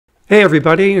Hey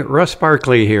everybody, Russ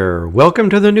Barkley here. Welcome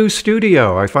to the new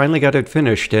studio. I finally got it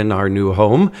finished in our new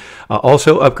home.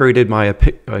 Also upgraded my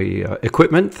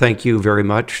equipment. Thank you very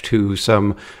much to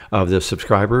some of the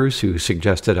subscribers who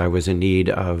suggested I was in need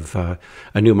of a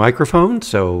new microphone.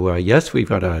 So yes, we've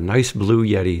got a nice blue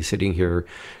Yeti sitting here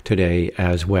today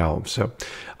as well. So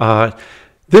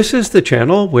this is the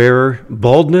channel where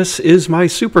baldness is my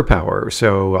superpower.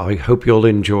 So I hope you'll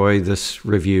enjoy this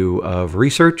review of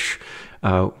research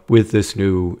with this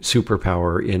new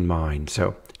superpower in mind.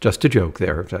 So just a joke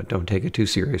there, don't take it too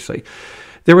seriously.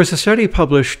 There was a study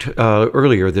published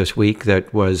earlier this week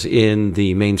that was in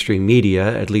the mainstream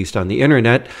media, at least on the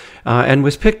internet, and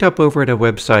was picked up over at a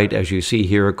website, as you see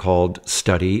here, called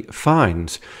Study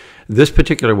Finds. This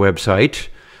particular website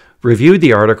reviewed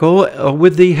the article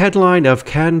with the headline of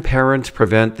 "Can Parents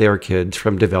Prevent Their Kids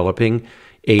from Developing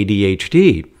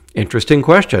ADHD?" Interesting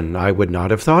question. I would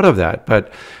not have thought of that.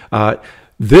 But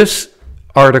this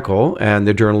article and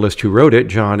the journalist who wrote it,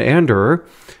 John Anderer,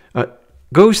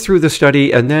 goes through the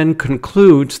study and then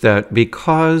concludes that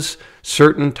because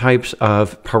certain types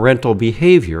of parental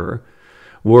behavior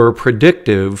were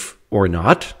predictive or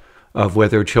not of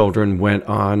whether children went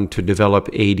on to develop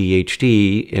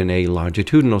ADHD in a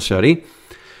longitudinal study,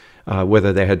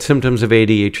 whether they had symptoms of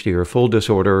ADHD or full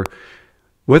disorder,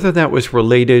 whether that was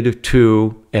related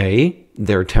to A,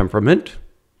 their temperament,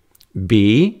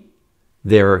 B,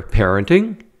 their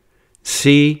parenting,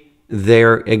 C,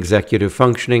 their executive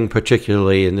functioning,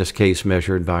 particularly in this case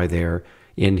measured by their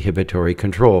inhibitory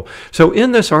control. So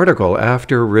in this article,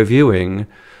 after reviewing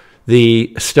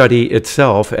the study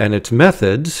itself and its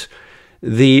methods,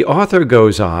 the author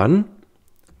goes on,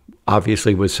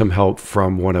 obviously with some help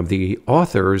from one of the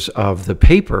authors of the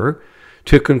paper,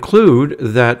 to conclude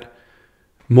that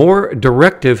more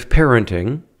directive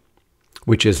parenting,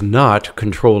 which is not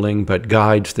controlling but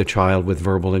guides the child with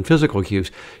verbal and physical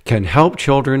cues, can help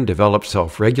children develop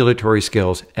self-regulatory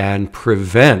skills and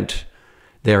prevent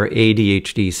their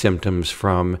ADHD symptoms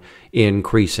from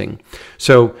increasing.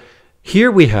 So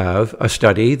here we have a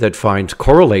study that finds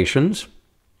correlations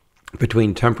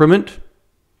between temperament,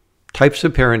 types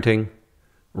of parenting,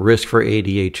 risk for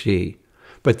ADHD,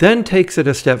 but then takes it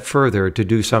a step further to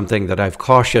do something that I've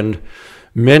cautioned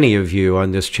many of you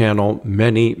on this channel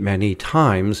many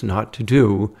times not to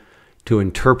do, to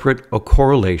interpret a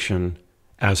correlation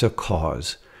as a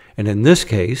cause. And in this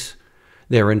case,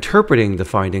 they're interpreting the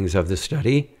findings of the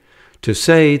study to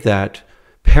say that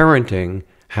parenting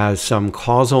has some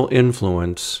causal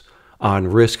influence on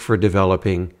risk for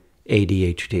developing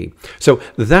ADHD. So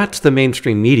that's the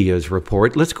mainstream media's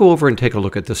report. Let's go over and take a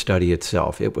look at the study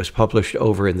itself. It was published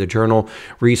over in the journal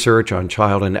Research on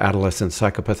Child and Adolescent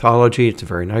Psychopathology. It's a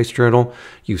very nice journal.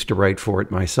 Used to write for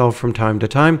it myself from time to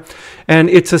time. And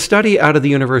it's a study out of the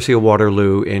University of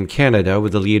Waterloo in Canada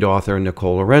with the lead author,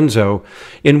 Nicole Lorenzo,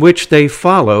 in which they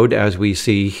followed, as we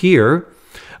see here,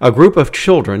 a group of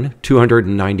children,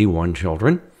 291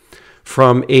 children,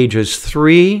 from ages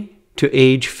 3 to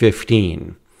age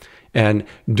 15. And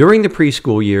during the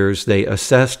preschool years, they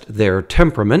assessed their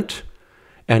temperament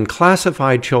and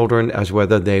classified children as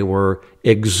whether they were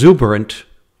exuberant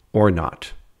or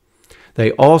not.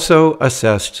 They also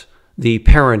assessed the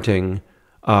parenting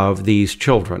of these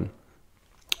children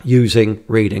using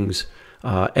ratings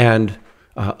and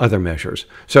other measures.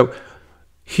 So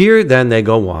here then they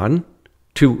go on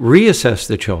to reassess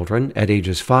the children at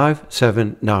ages 5,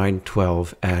 7, 9,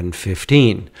 12, and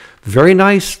 15. Very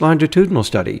nice longitudinal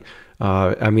study.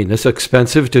 I mean, it's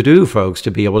expensive to do, folks,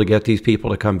 to be able to get these people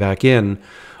to come back in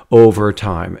over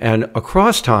time. And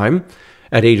across time,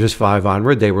 at ages 5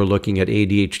 onward, they were looking at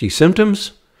ADHD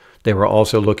symptoms. They were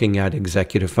also looking at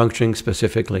executive functioning,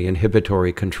 specifically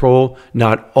inhibitory control,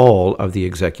 not all of the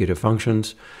executive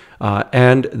functions.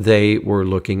 And they were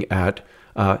looking at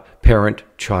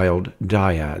parent-child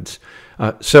dyads.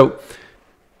 So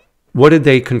what did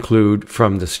they conclude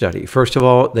from the study? First of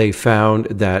all, they found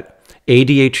that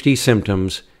ADHD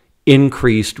symptoms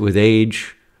increased with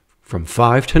age from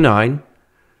 5 to 9,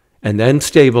 and then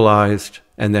stabilized,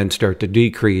 and then start to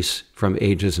decrease from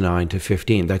ages 9 to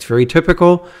 15. That's very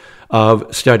typical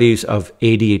of studies of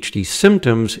ADHD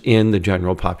symptoms in the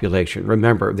general population.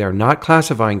 Remember, they're not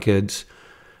classifying kids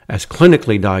as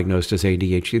clinically diagnosed as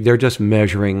ADHD. They're just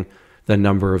measuring the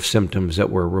number of symptoms that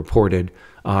were reported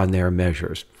on their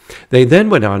measures. They then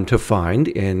went on to find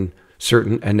in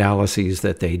certain analyses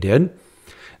that they did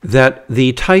that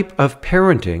the type of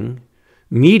parenting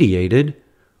mediated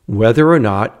whether or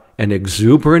not an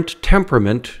exuberant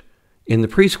temperament in the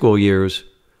preschool years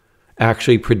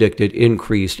actually predicted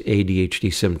increased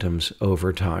ADHD symptoms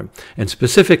over time. And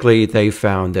specifically, they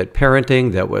found that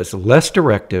parenting that was less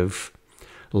directive,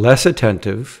 less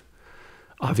attentive,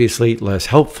 obviously less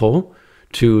helpful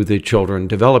to the children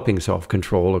developing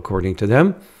self-control, according to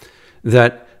them,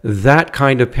 that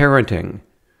kind of parenting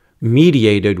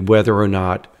mediated whether or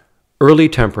not early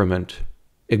temperament,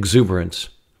 exuberance,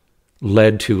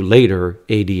 led to later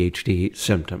ADHD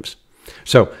symptoms.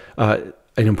 So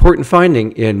an important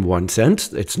finding in one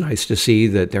sense. It's nice to see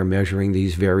that they're measuring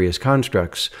these various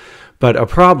constructs. But a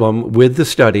problem with the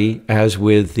study, as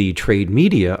with the trade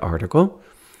media article,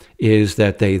 is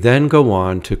that they then go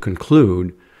on to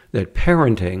conclude that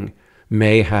parenting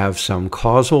may have some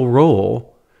causal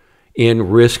role in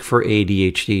risk for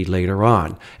ADHD later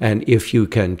on. And if you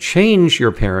can change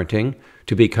your parenting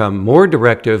to become more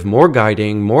directive, more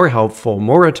guiding, more helpful,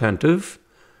 more attentive,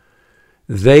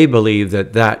 they believe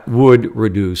that that would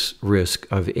reduce risk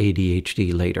of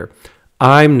ADHD later.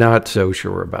 I'm not so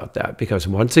sure about that because,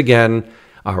 once again,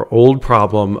 our old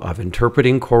problem of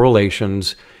interpreting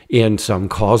correlations in some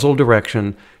causal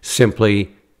direction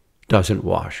simply doesn't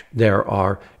wash. There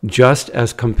are just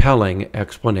as compelling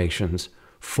explanations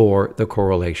for the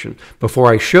correlation.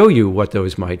 Before I show you what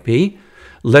those might be,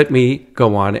 let me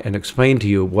go on and explain to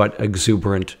you what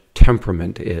exuberant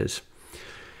temperament is.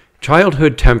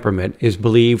 Childhood temperament is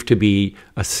believed to be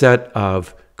a set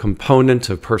of components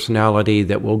of personality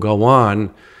that will go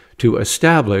on to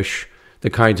establish the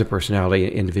kinds of personality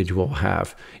an individual will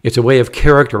have. It's a way of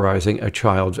characterizing a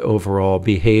child's overall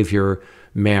behavior,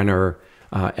 manner,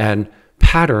 and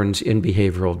patterns in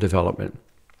behavioral development.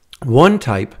 One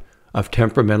type of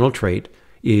temperamental trait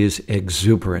is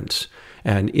exuberance,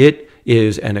 and it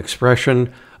is an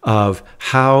expression of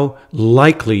how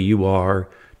likely you are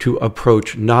to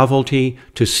approach novelty,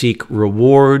 to seek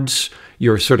rewards.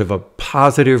 You're sort of a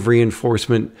positive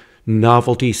reinforcement,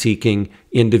 novelty-seeking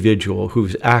individual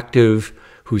who's active,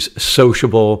 who's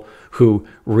sociable, who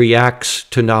reacts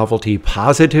to novelty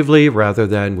positively rather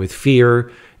than with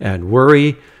fear and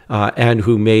worry, and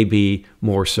who may be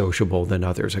more sociable than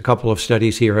others. A couple of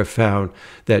studies here have found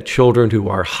that children who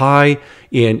are high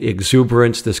in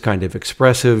exuberance, this kind of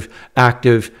expressive,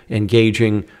 active,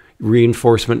 engaging,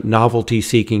 reinforcement,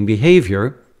 novelty-seeking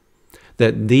behavior,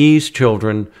 that these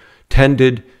children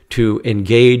tended to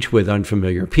engage with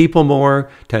unfamiliar people more,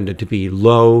 tended to be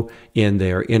low in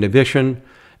their inhibition,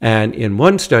 and in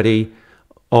one study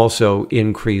also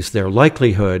increased their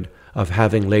likelihood of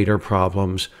having later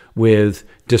problems with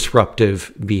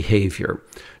disruptive behavior.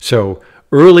 So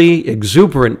early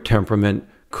exuberant temperament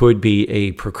could be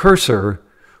a precursor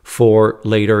for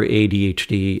later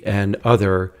ADHD and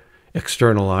other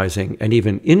externalizing and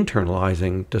even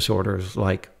internalizing disorders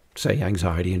like, say,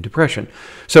 anxiety and depression.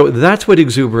 So that's what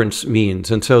exuberance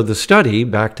means. And so the study,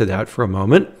 back to that for a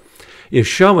moment, is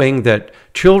showing that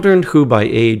children who by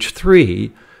age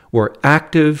 3 were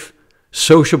active,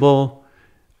 sociable,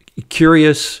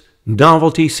 curious,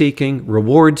 novelty-seeking,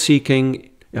 reward-seeking,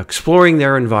 exploring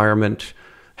their environment,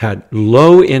 had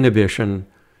low inhibition,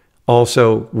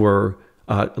 also were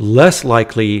less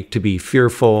likely to be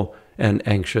fearful and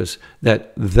anxious,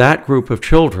 that group of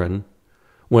children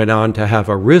went on to have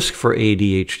a risk for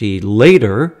ADHD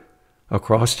later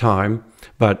across time,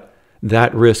 but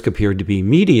that risk appeared to be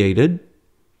mediated,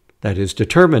 that is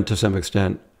determined to some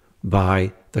extent,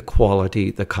 by the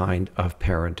quality, the kind of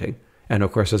parenting. And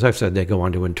of course, as I've said, they go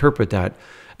on to interpret that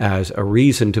as a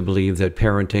reason to believe that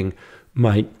parenting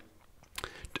might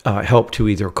help to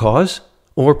either cause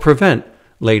or prevent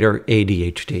later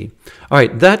ADHD. All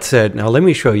right, that said, now let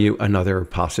me show you another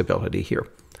possibility here.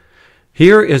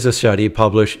 Here is a study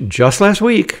published just last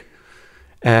week,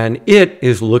 and it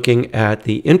is looking at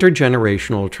the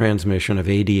intergenerational transmission of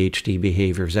ADHD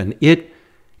behaviors, and it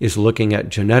is looking at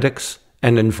genetics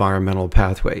and environmental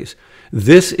pathways.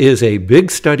 This is a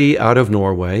big study out of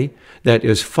Norway that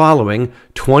is following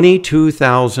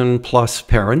 22,000 plus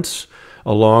parents,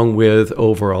 along with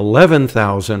over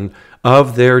 11,000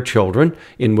 of their children,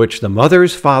 in which the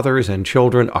mothers, fathers, and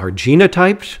children are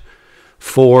genotyped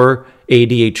for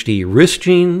ADHD risk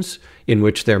genes, in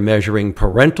which they're measuring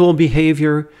parental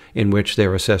behavior, in which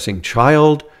they're assessing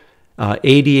child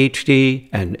ADHD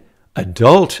and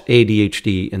adult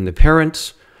ADHD in the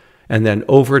parents. And then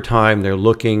over time, they're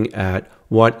looking at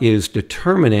what is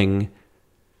determining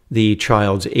the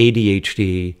child's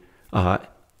ADHD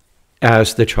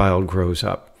as the child grows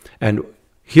up. And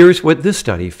here's what this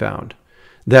study found,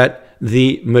 that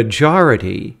the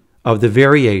majority of the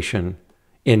variation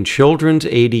in children's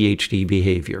ADHD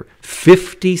behavior,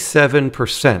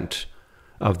 57%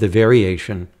 of the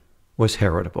variation was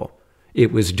heritable.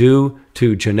 It was due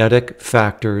to genetic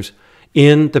factors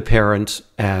in the parents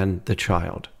and the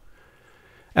child.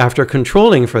 After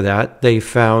controlling for that, they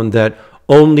found that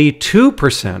only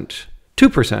 2%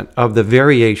 of the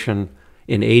variation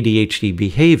in ADHD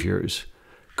behaviors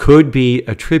could be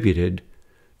attributed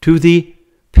to the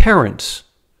parents'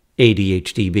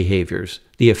 ADHD behaviors,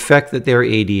 the effect that their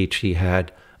ADHD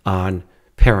had on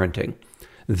parenting.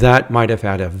 That might have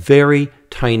had a very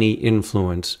tiny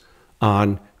influence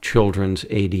on children's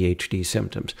ADHD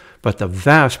symptoms, but the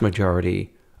vast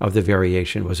majority of the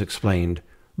variation was explained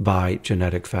by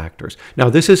genetic factors. Now,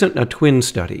 this isn't a twin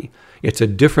study. It's a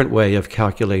different way of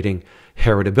calculating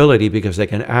heritability because they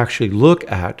can actually look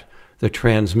at the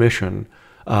transmission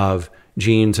of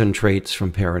genes and traits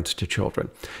from parents to children.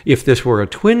 If this were a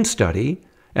twin study,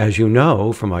 as you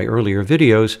know from my earlier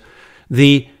videos,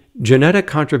 the genetic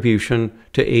contribution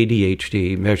to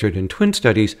ADHD measured in twin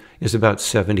studies is about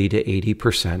 70 to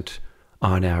 80%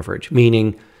 on average,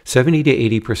 meaning 70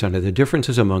 to 80% of the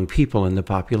differences among people in the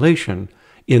population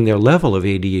in their level of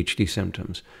ADHD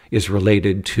symptoms is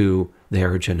related to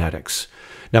their genetics.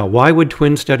 Now, why would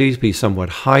twin studies be somewhat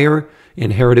higher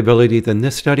in heritability than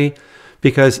this study?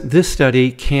 Because this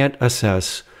study can't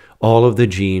assess all of the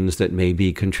genes that may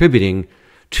be contributing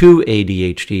to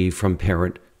ADHD from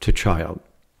parent to child.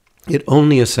 It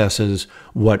only assesses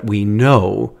what we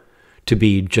know to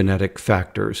be genetic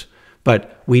factors,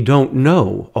 but we don't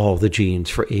know all the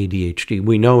genes for ADHD.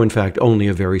 We know, in fact, only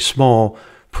a very small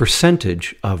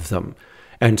percentage of them.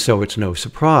 And so it's no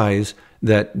surprise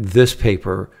that this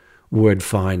paper would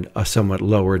find a somewhat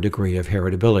lower degree of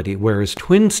heritability, whereas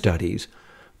twin studies,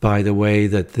 by the way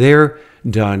that they're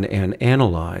done and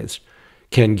analyzed,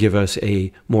 can give us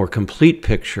a more complete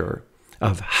picture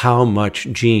of how much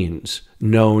genes,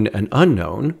 known and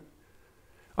unknown,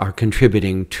 are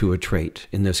contributing to a trait,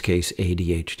 in this case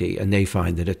ADHD, and they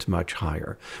find that it's much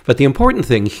higher. But the important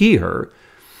thing here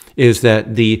is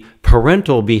that the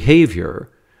parental behavior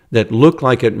that looked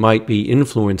like it might be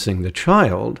influencing the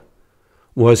child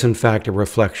was in fact a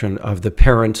reflection of the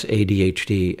parent's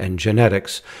ADHD and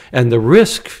genetics, and the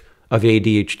risk of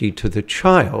ADHD to the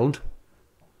child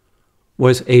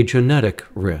was a genetic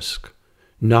risk,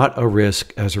 not a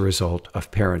risk as a result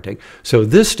of parenting. So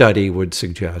this study would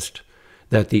suggest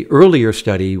that the earlier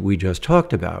study we just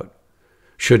talked about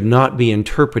should not be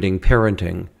interpreting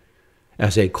parenting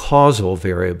as a causal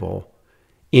variable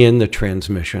in the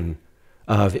transmission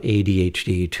of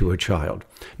ADHD to a child.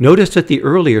 Notice that the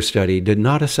earlier study did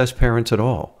not assess parents at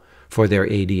all for their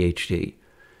ADHD.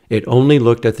 It only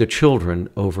looked at the children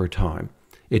over time.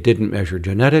 It didn't measure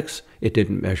genetics. It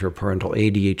didn't measure parental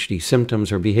ADHD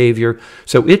symptoms or behavior.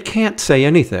 So it can't say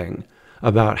anything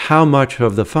about how much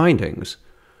of the findings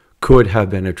could have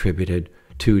been attributed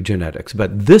to genetics.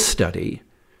 But this study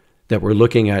that we're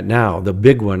looking at now, the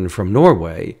big one from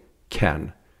Norway,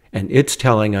 can. And it's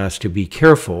telling us to be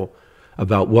careful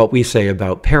about what we say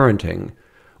about parenting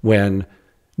when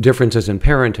differences in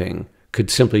parenting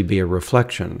could simply be a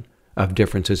reflection of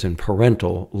differences in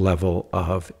parental level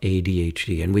of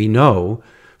ADHD. And we know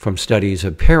from studies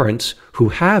of parents who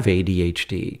have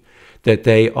ADHD that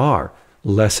they are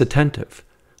less attentive,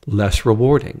 less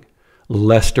rewarding,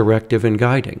 less directive and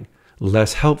guiding,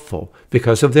 less helpful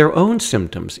because of their own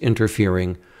symptoms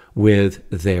interfering with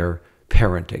their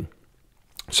parenting.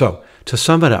 So, to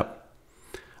sum it up,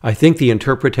 I think the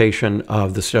interpretation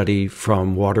of the study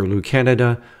from Waterloo,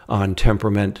 Canada on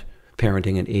temperament,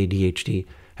 parenting, and ADHD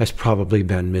has probably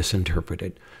been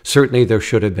misinterpreted. Certainly there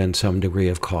should have been some degree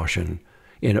of caution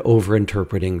in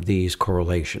overinterpreting these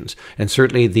correlations. And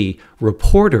certainly the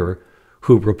reporter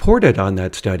who reported on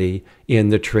that study in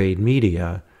the trade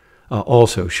media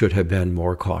also should have been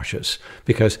more cautious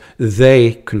because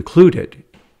they concluded,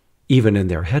 even in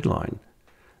their headline,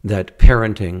 that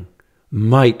parenting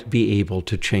might be able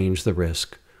to change the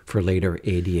risk for later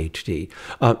ADHD.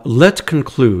 Let's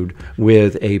conclude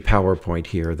with a PowerPoint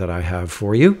here that I have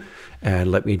for you.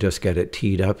 And let me just get it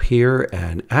teed up here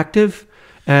and active.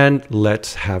 And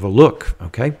let's have a look,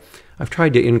 okay? I've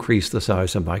tried to increase the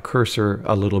size of my cursor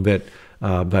a little bit,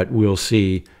 but we'll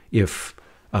see if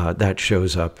that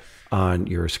shows up on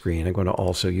your screen. I'm going to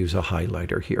also use a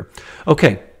highlighter here.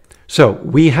 Okay, so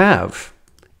we have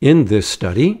in this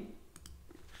study,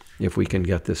 if we can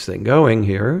get this thing going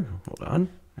here, hold on,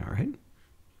 all right.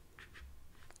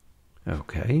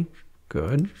 Okay,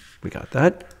 good, we got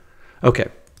that. Okay,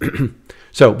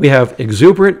 so we have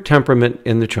exuberant temperament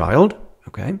in the child,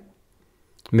 okay,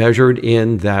 measured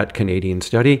in that Canadian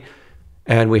study,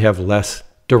 and we have less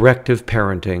directive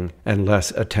parenting and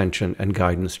less attention and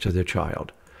guidance to the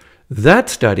child. That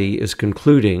study is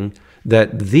concluding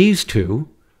that these two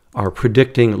are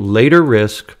predicting later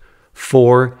risk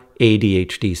for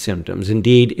ADHD symptoms.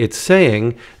 Indeed, it's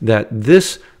saying that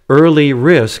this early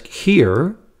risk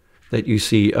here that you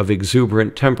see of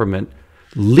exuberant temperament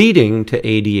leading to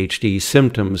ADHD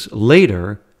symptoms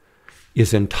later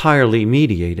is entirely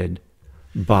mediated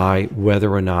by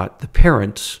whether or not the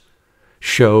parents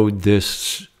showed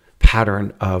this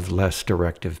pattern of less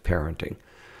directive parenting.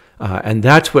 And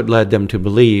that's what led them to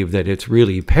believe that it's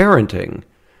really parenting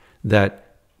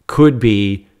that could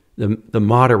be the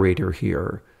moderator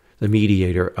here, the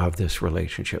mediator of this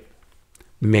relationship.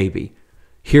 Maybe.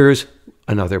 Here's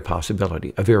another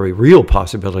possibility, a very real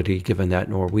possibility given that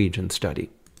Norwegian study.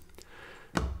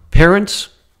 Parents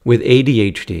with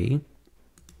ADHD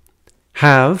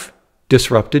have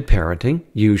disrupted parenting,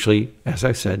 usually, as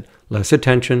I said, less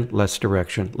attention, less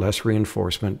direction, less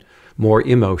reinforcement, more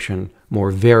emotion,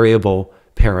 more variable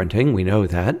parenting. We know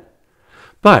that.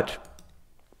 But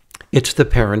it's the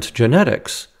parents'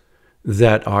 genetics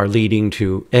that are leading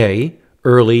to A,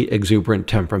 early exuberant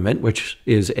temperament, which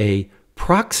is a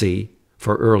proxy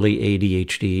for early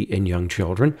ADHD in young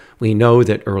children. We know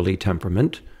that early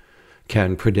temperament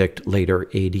can predict later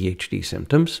ADHD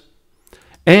symptoms,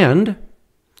 and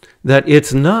that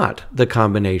it's not the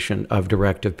combination of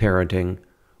directive parenting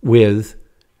with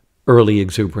early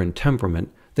exuberant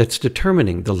temperament that's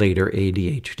determining the later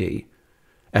ADHD,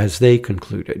 as they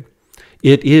concluded.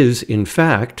 It is, in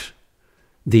fact,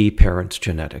 the parents'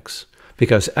 genetics.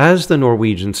 Because as the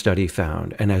Norwegian study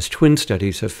found, and as twin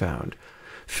studies have found,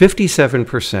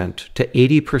 57% to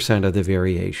 80% of the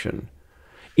variation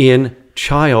in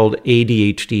child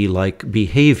ADHD-like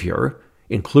behavior,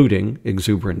 including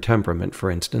exuberant temperament, for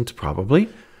instance, probably,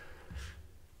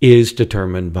 is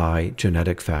determined by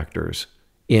genetic factors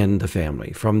in the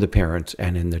family, from the parents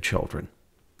and in the children.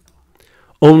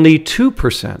 Only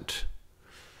 2%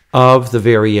 of the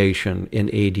variation in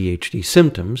ADHD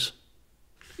symptoms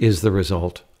is the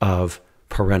result of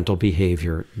parental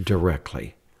behavior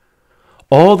directly.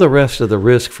 All the rest of the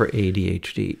risk for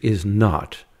ADHD is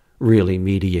not really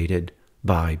mediated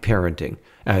by parenting,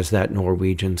 as that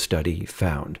Norwegian study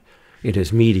found. It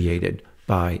is mediated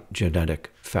by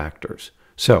genetic factors.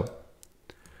 So,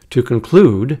 to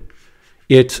conclude,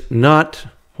 it's not,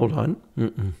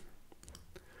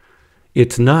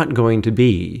 it's not going to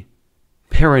be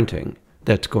parenting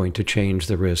that's going to change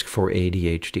the risk for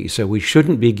ADHD. So we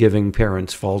shouldn't be giving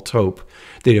parents false hope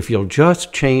that if you'll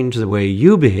just change the way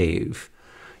you behave,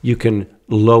 you can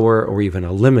lower or even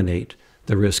eliminate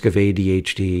the risk of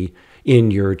ADHD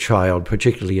in your child,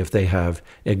 particularly if they have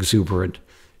exuberant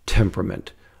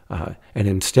temperament. And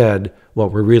instead,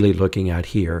 what we're really looking at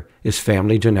here is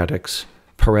family genetics,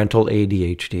 parental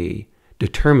ADHD,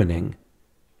 determining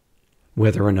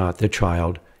whether or not the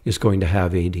child is going to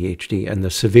have ADHD and the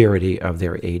severity of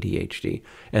their ADHD.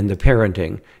 And the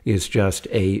parenting is just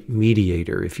a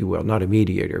mediator, if you will, not a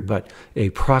mediator, but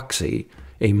a proxy,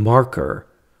 a marker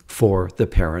for the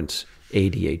parent's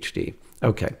ADHD.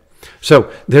 Okay,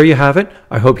 so there you have it.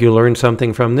 I hope you learned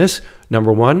something from this.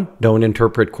 Number one, don't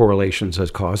interpret correlations as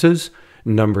causes.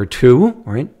 Number two,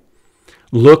 right,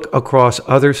 look across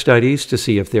other studies to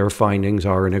see if their findings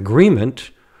are in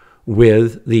agreement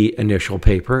with the initial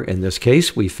paper. In this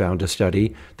case, we found a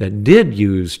study that did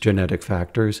use genetic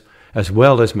factors as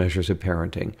well as measures of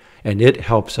parenting, and it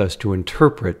helps us to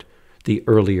interpret the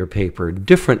earlier paper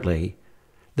differently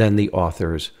than the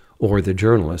authors or the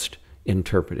journalist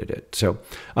interpreted it. So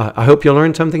I hope you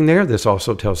learned something there. This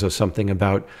also tells us something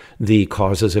about the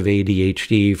causes of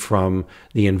ADHD from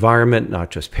the environment,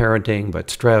 not just parenting, but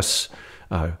stress,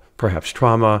 perhaps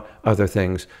trauma, other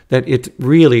things, that it's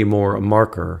really more a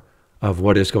marker of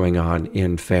what is going on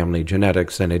in family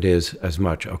genetics than it is as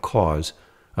much a cause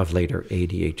of later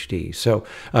ADHD. So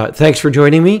thanks for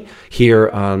joining me here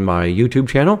on my YouTube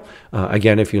channel.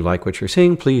 Again, if you like what you're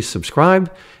seeing, please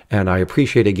subscribe. And I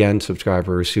appreciate, again,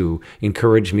 subscribers who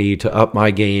encourage me to up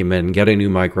my game and get a new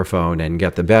microphone and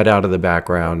get the bed out of the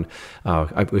background.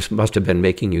 I must have been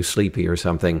making you sleepy or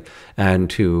something, and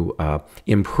to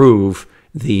improve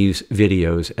these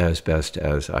videos as best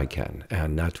as I can.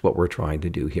 And that's what we're trying to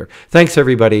do here. Thanks,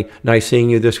 everybody. Nice seeing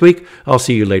you this week. I'll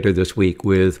see you later this week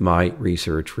with my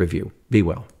research review. Be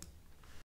well.